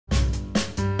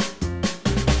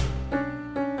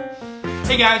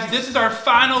Hey guys, this is our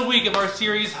final week of our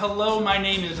series, Hello, My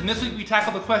Name Is. And this week we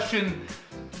tackle the question,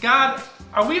 God,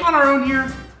 are we on our own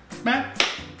here? Matt?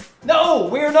 No,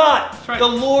 we're not. That's right. The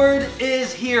Lord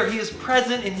is here. He is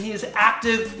present and He is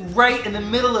active right in the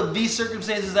middle of these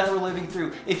circumstances that we're living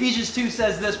through. Ephesians 2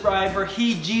 says this, Bryan, for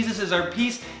He, Jesus, is our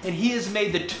peace, and He has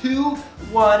made the two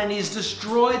one, and He's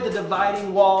destroyed the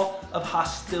dividing wall of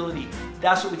hostility.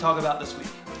 That's what we talk about this week.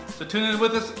 So tune in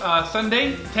with us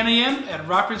Sunday, 10 a.m. at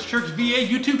Rockridge Church VA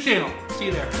YouTube channel. See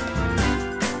you there.